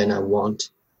want.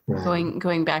 Right.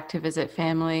 Going back to visit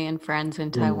family and friends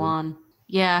in Taiwan.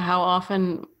 Yeah. How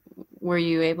often were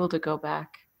you able to go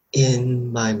back?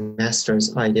 In my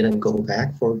master's, I didn't go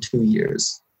back for 2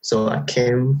 years. So I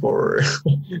came for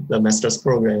the master's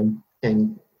program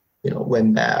and,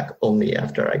 went back only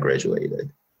after I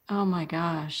graduated. Oh my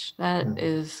gosh, that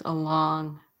is a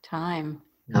long time.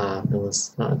 It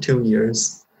was 2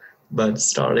 years. But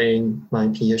starting my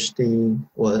PhD,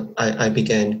 I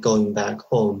began going back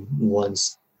home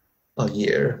once a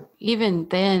year. Even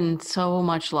then, so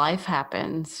much life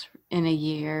happens in a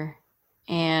year.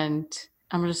 And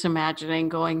I'm just imagining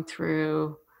going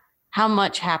through how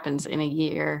much happens in a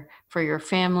year for your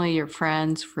family, your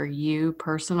friends, for you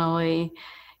personally.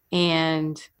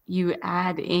 And you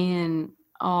add in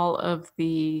all of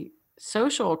the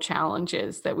social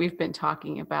challenges that we've been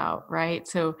talking about, right?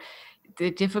 So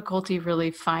the difficulty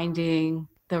really finding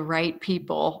the right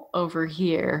people over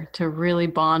here to really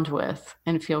bond with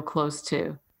and feel close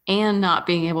to, and not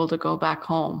being able to go back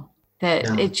home.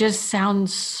 It just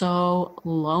sounds so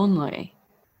lonely.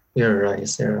 You're right,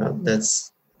 Sarah.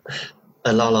 That's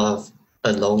a lot of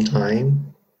alone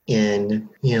time. And,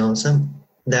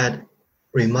 that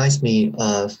reminds me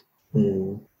of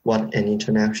what an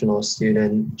international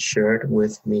student shared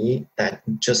with me that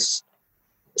just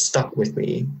stuck with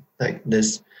me. Like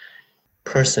this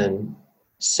person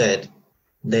said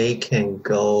they can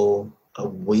go a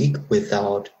week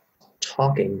without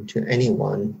talking to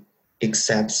anyone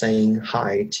except saying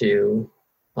hi to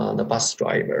the bus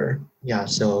driver. Yeah,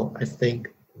 so I think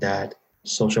that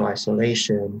social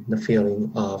isolation, the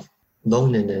feeling of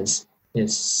loneliness,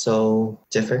 is so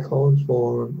difficult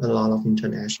for a lot of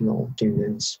international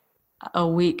students. A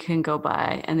week can go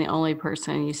by and the only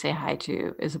person you say hi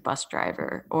to is a bus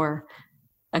driver or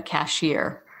a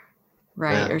cashier,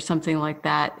 right? Yeah. Or something like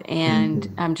that.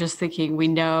 And I'm just thinking, we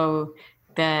know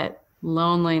that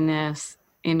loneliness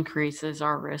increases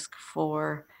our risk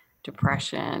for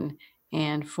depression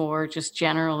and for just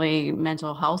generally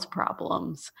mental health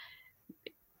problems,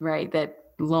 right? That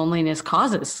loneliness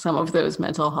causes some of those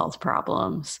mental health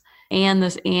problems, and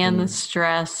the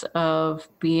stress of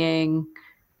being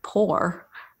poor,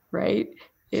 right?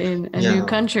 In a new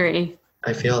country.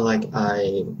 I feel like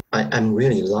I'm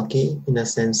really lucky in the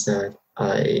sense that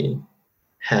I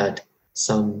had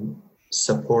some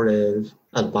supportive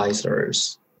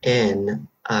advisors, and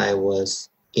I was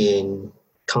in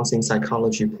counseling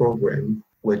psychology program,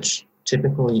 which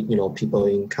typically, people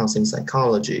in counseling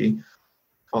psychology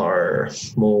are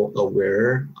more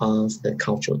aware of the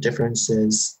cultural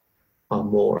differences, are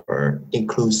more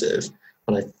inclusive.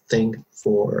 But I think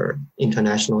for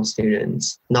international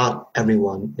students, not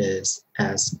everyone is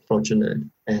as fortunate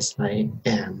as I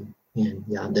am. And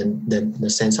then the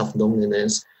sense of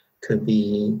loneliness could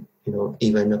be,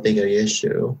 even a bigger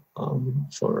issue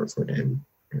for them.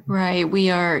 Right. We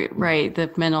are, right. The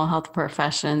mental health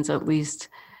professions, at least,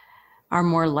 are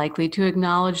more likely to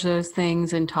acknowledge those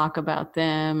things and talk about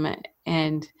them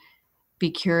and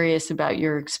be curious about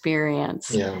your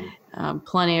experience. Yeah.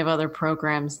 Plenty of other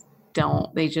programs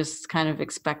don't. They just kind of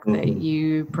expect that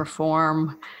you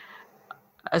perform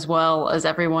as well as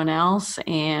everyone else,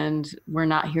 and we're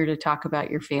not here to talk about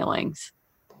your feelings.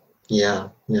 Yeah,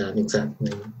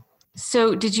 exactly.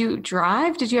 So did you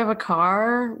drive? Did you have a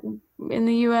car in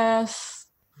the U.S.?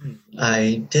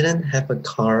 I didn't have a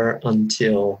car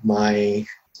until my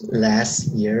last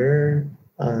year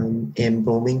in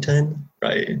Bloomington,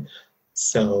 right?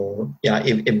 So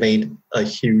it made a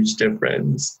huge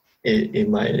difference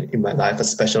in my life,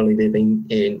 especially living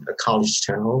in a college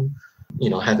town.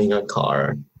 Having a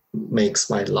car makes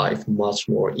my life much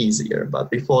more easier. But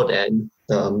before then,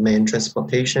 the main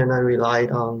transportation I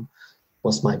relied on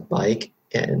was my bike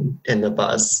and the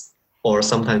bus, or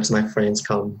sometimes my friends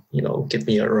come, give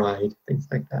me a ride, things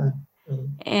like that.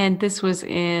 And this was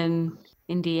in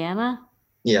Indiana?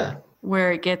 Yeah.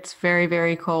 Where it gets very,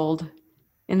 very cold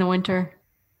in the winter?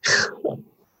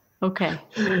 Okay.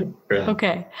 Right.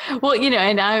 Okay. Well,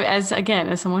 and I, as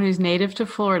someone who's native to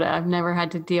Florida, I've never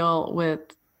had to deal with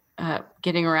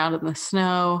getting around in the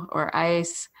snow or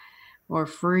ice or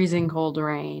freezing cold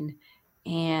rain.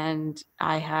 And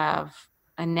I have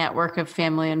a network of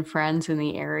family and friends in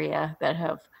the area that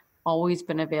have always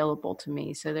been available to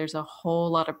me. So there's a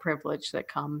whole lot of privilege that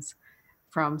comes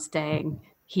from staying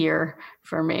here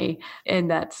for me. And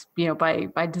that's,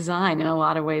 by design in a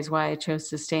lot of ways why I chose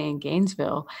to stay in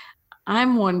Gainesville.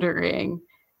 I'm wondering,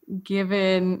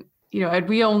 given,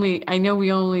 I know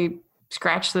we only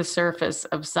scratched the surface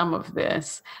of some of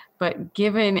this, but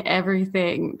given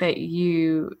everything that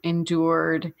you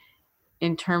endured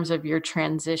in terms of your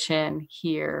transition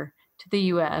here to the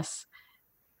US,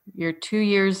 your 2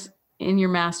 years in your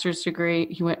master's degree,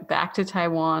 you went back to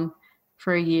Taiwan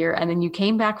for a year, and then you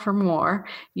came back for more.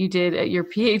 You did your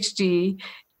PhD,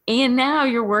 and now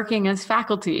you're working as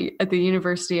faculty at the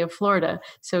University of Florida.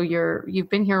 So you've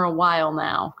been here a while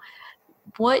now.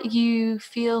 What you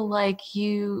feel like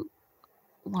you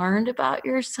learned about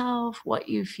yourself, what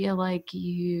you feel like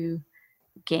you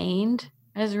gained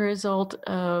as a result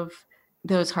of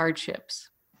those hardships?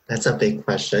 That's a big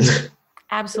question.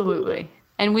 Absolutely.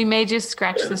 And we may just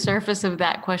scratch the surface of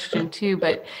that question too,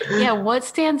 but yeah, what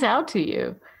stands out to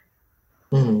you?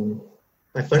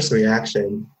 My first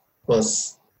reaction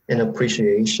was an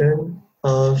appreciation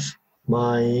of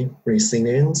my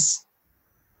resilience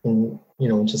and,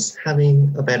 just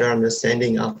having a better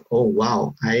understanding of, oh,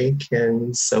 wow, I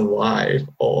can survive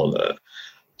all the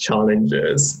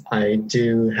challenges. I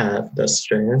do have the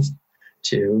strength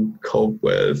to cope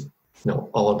with,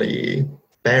 all the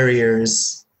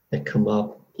barriers that come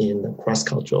up in the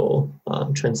cross-cultural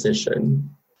transition.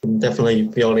 I'm definitely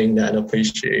feeling that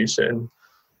appreciation.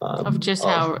 Of just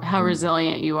how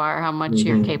resilient you are, how much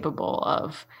you're capable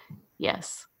of.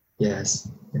 Yes. Yes.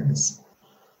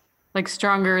 Like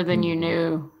stronger than you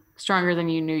knew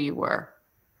you were.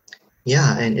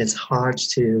 Yeah, and it's hard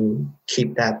to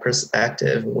keep that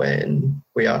perspective when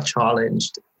we are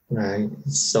challenged, right?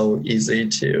 It's so easy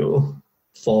to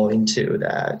fall into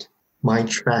that mind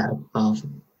trap of,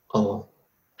 oh,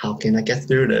 how can I get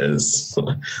through this?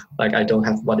 Like I don't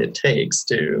have what it takes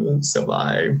to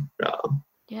survive.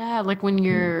 Yeah, like when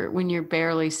you're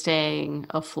barely staying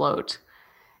afloat.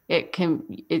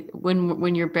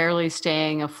 When you're barely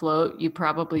staying afloat, you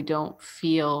probably don't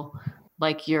feel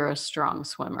like you're a strong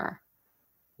swimmer.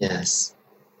 Yes.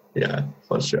 Yeah,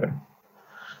 for sure.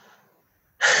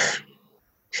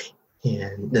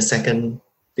 And the second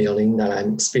feeling that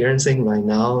I'm experiencing right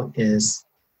now is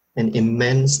an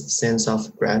immense sense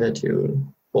of gratitude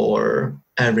for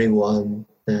everyone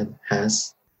that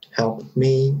has helped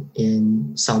me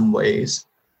in some ways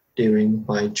during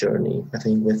my journey. I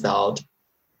think without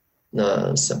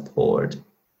the support,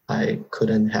 I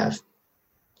couldn't have,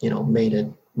 made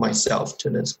it myself to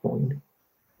this point.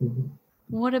 Mm-hmm.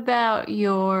 What about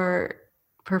your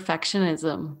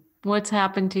perfectionism? What's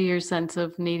happened to your sense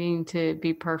of needing to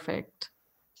be perfect?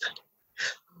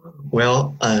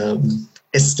 Well,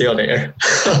 it's still there.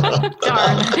 Darn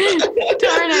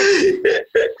it.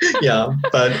 Yeah,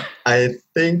 but I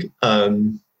think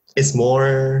it's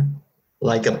more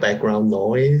like a background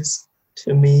noise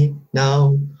to me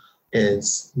now.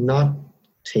 It's not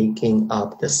taking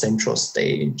up the central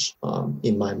stage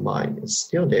in my mind. It's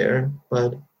still there,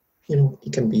 but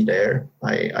it can be there.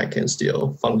 I can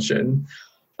still function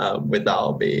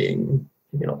without being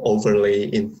overly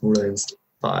influenced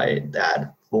by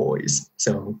that voice.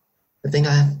 So I think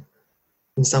I have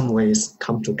in some ways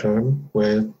come to terms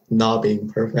with not being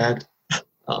perfect,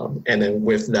 and then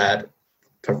with that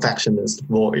perfectionist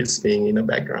voice being in the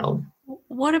background.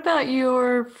 What about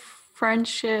your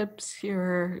friendships,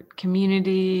 your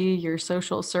community, your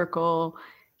social circle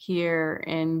here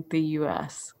in the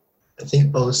US? I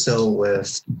think also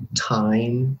with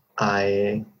time,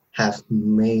 I have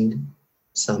made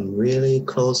some really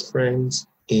close friends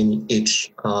in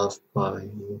each of my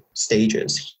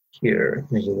stages here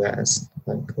in the US.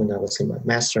 Like when I was in my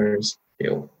master's,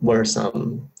 there were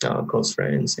some close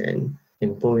friends, and in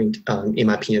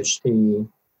my PhD,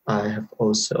 I have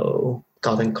also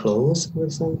gotten close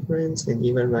with some friends, and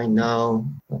even right now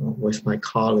with my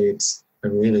colleagues, I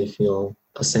really feel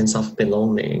a sense of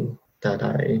belonging that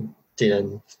I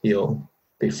didn't feel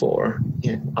before.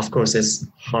 And of course, it's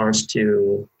hard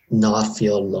to not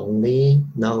feel lonely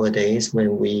nowadays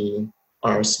when we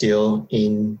are still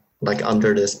in like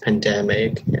under this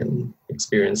pandemic and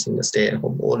experiencing the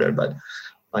stay-at-home order. But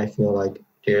I feel like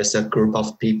there's a group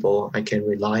of people I can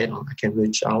rely on, I can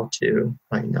reach out to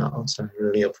right now. So I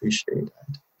really appreciate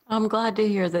that. I'm glad to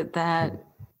hear that that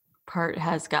part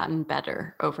has gotten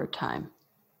better over time.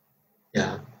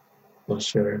 Yeah, for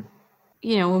sure.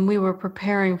 You know, when we were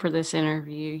preparing for this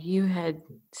interview, you had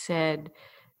said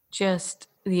just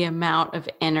the amount of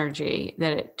energy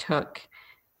that it took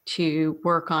to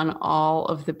work on all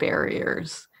of the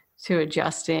barriers to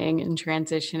adjusting and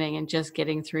transitioning and just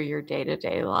getting through your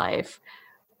day-to-day life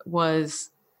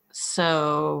was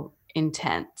so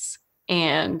intense.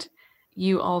 And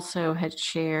you also had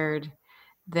shared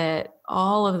that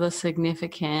all of the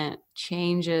significant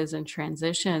changes and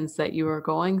transitions that you were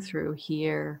going through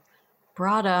here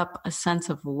brought up a sense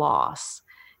of loss.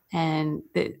 And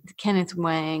Kenneth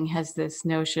Wang has this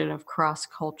notion of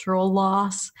cross-cultural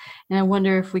loss. And I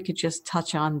wonder if we could just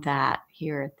touch on that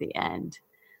here at the end.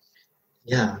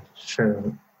 Yeah,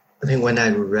 sure. I think when I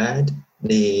read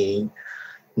the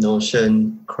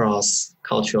notion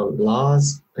cross-cultural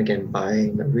loss, again,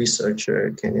 by the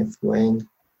researcher Kenneth Wang,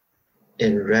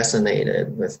 it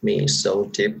resonated with me so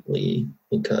deeply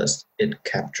because it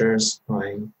captures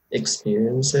my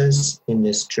experiences in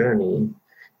this journey,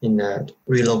 in that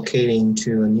relocating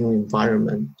to a new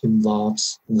environment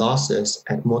involves losses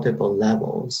at multiple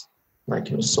levels,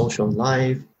 like your social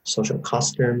life, social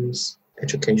customs,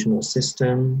 educational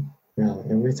system,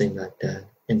 everything like that,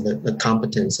 and the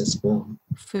competence as well.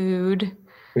 Food.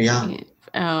 Yeah.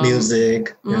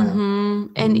 Music. Mm-hmm.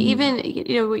 And even,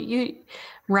 you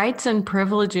rights and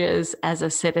privileges as a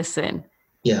citizen,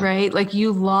 right? Like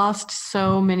you lost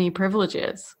so many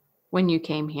privileges when you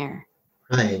came here.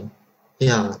 Right.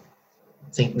 Yeah.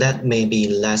 I think that may be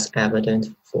less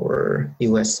evident for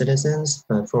U.S. citizens,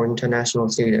 but for international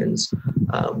students,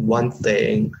 one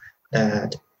thing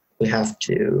that we have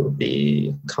to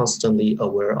be constantly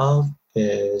aware of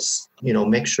is,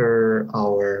 make sure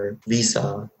our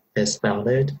visa is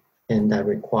valid, and that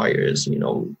requires,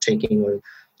 taking a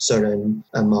certain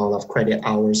amount of credit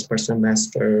hours per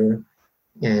semester.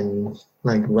 And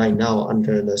like right now,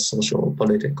 under the social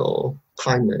political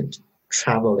climate,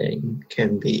 traveling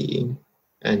can be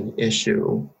an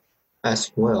issue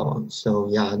as well. So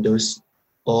yeah, those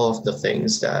all of the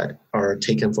things that are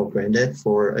taken for granted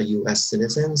for a U.S.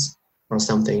 citizens are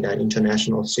something that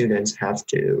international students have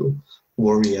to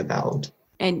worry about.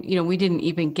 And, we didn't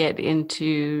even get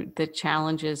into the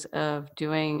challenges of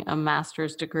doing a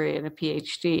master's degree and a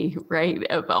PhD, right?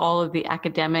 Of all of the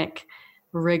academic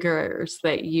rigors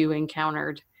that you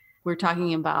encountered. We're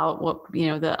talking about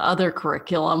the other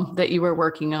curriculum that you were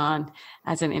working on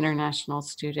as an international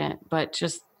student, but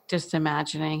just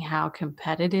imagining how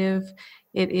competitive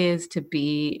it is to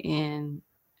be in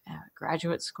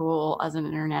graduate school as an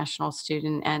international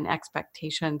student, and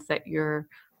expectations that you're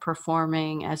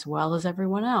performing as well as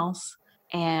everyone else.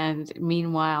 And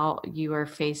meanwhile, you are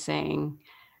facing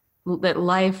that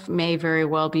life may very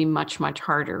well be much, much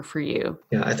harder for you.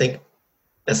 Yeah, I think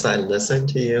as I listen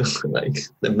to you,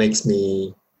 that makes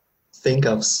me think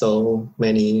of so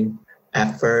many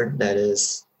effort that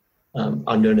is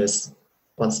under this,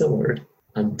 what's the word?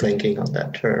 I'm thinking of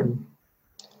that term.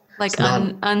 Like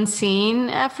unseen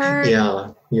effort?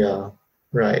 Yeah,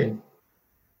 right.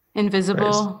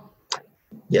 Invisible? Right.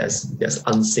 Yes,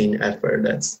 unseen effort.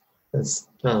 That's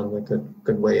like a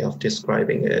good way of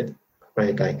describing it,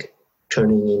 right? Like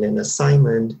turning in an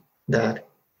assignment that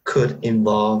could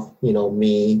involve,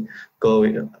 me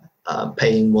going,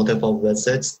 paying multiple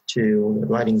visits to the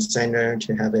writing center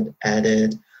to have it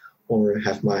added, or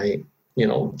have my,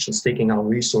 just taking out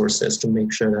resources to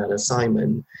make sure that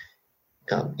assignment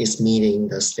is meeting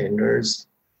the standards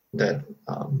that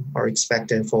are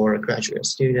expected for a graduate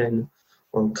student,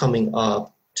 or coming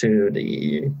up to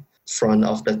the front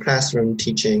of the classroom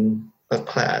teaching a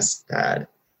class that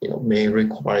may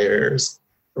require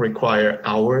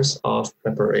hours of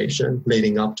preparation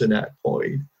leading up to that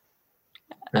point.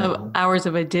 Hours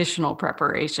of additional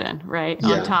preparation, right?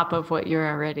 Yeah. On top of what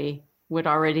would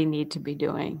already need to be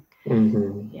doing.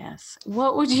 Mm-hmm. Yes.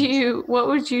 What would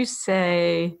you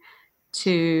say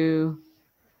to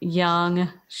young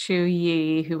Shu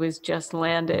Yi, who was just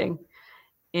landing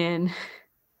in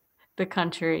the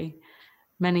country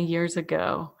many years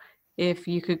ago, if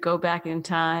you could go back in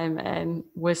time and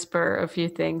whisper a few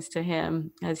things to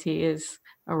him as he is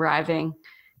arriving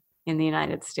in the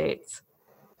United States?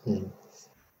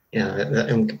 Yeah,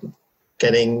 I'm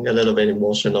getting a little bit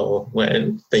emotional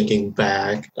when thinking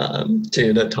back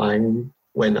to the time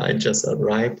when I just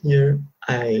arrived here.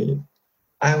 I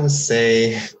I would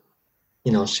say,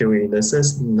 Shui, this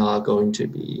is not going to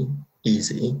be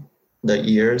easy. The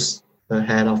years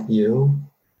ahead of you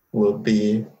will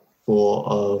be full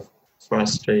of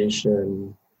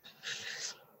frustration,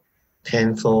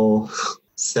 painful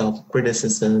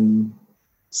self-criticism,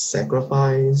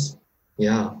 sacrifice.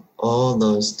 Yeah, all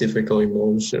those difficult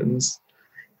emotions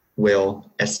will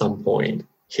at some point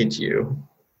hit you.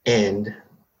 And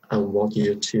I want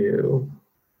you to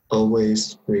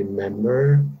always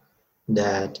remember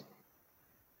that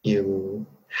you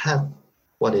have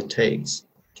what it takes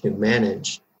to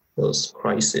manage those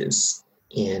crises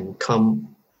and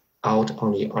come out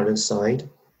on the other side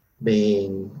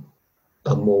being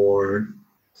a more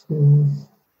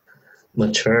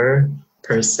mature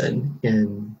person.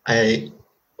 And I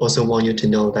also want you to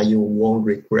know that you won't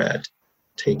regret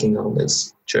taking on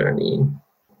this journey.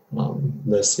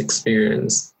 This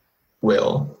experience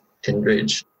will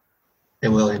enrich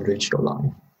your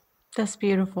life. That's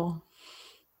beautiful.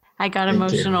 I got Thank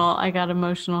emotional. you. I got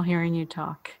emotional hearing you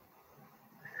talk.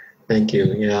 Thank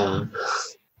you. Yeah.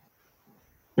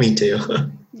 Me too.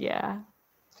 Yeah.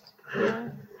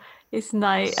 It's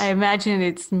nice. I imagine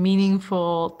it's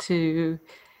meaningful to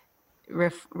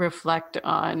reflect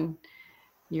on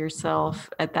yourself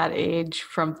at that age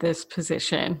from this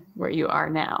position where you are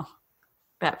now.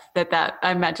 That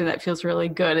I imagine that feels really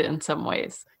good in some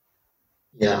ways.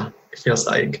 Yeah, it feels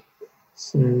like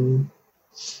in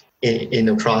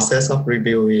the process of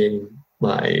reviewing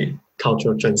my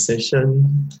cultural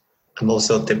transition, I'm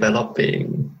also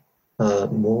developing a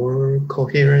more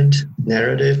coherent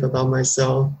narrative about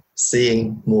myself,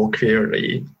 seeing more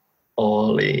clearly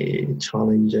all the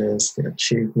challenges, the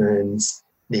achievements,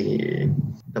 the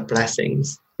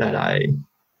blessings that I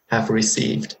have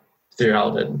received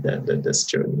throughout this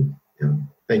journey. Yeah.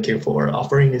 Thank you for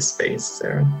offering this space,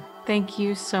 Sarah. Thank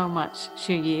you so much,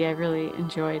 Shuyi. I really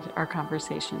enjoyed our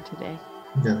conversation today.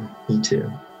 Yeah, me too.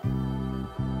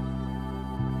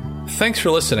 Thanks for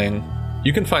listening.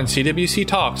 You can find CWC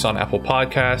Talks on Apple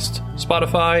Podcasts,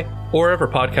 Spotify, or wherever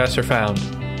podcasts are found.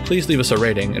 Please leave us a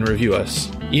rating and review us.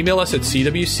 Email us at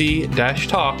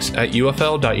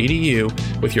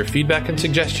cwc-talks@ufl.edu with your feedback and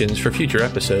suggestions for future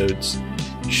episodes.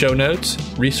 Show notes,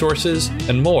 resources,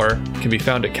 and more can be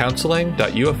found at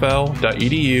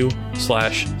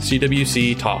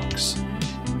counseling.ufl.edu/CWC Talks.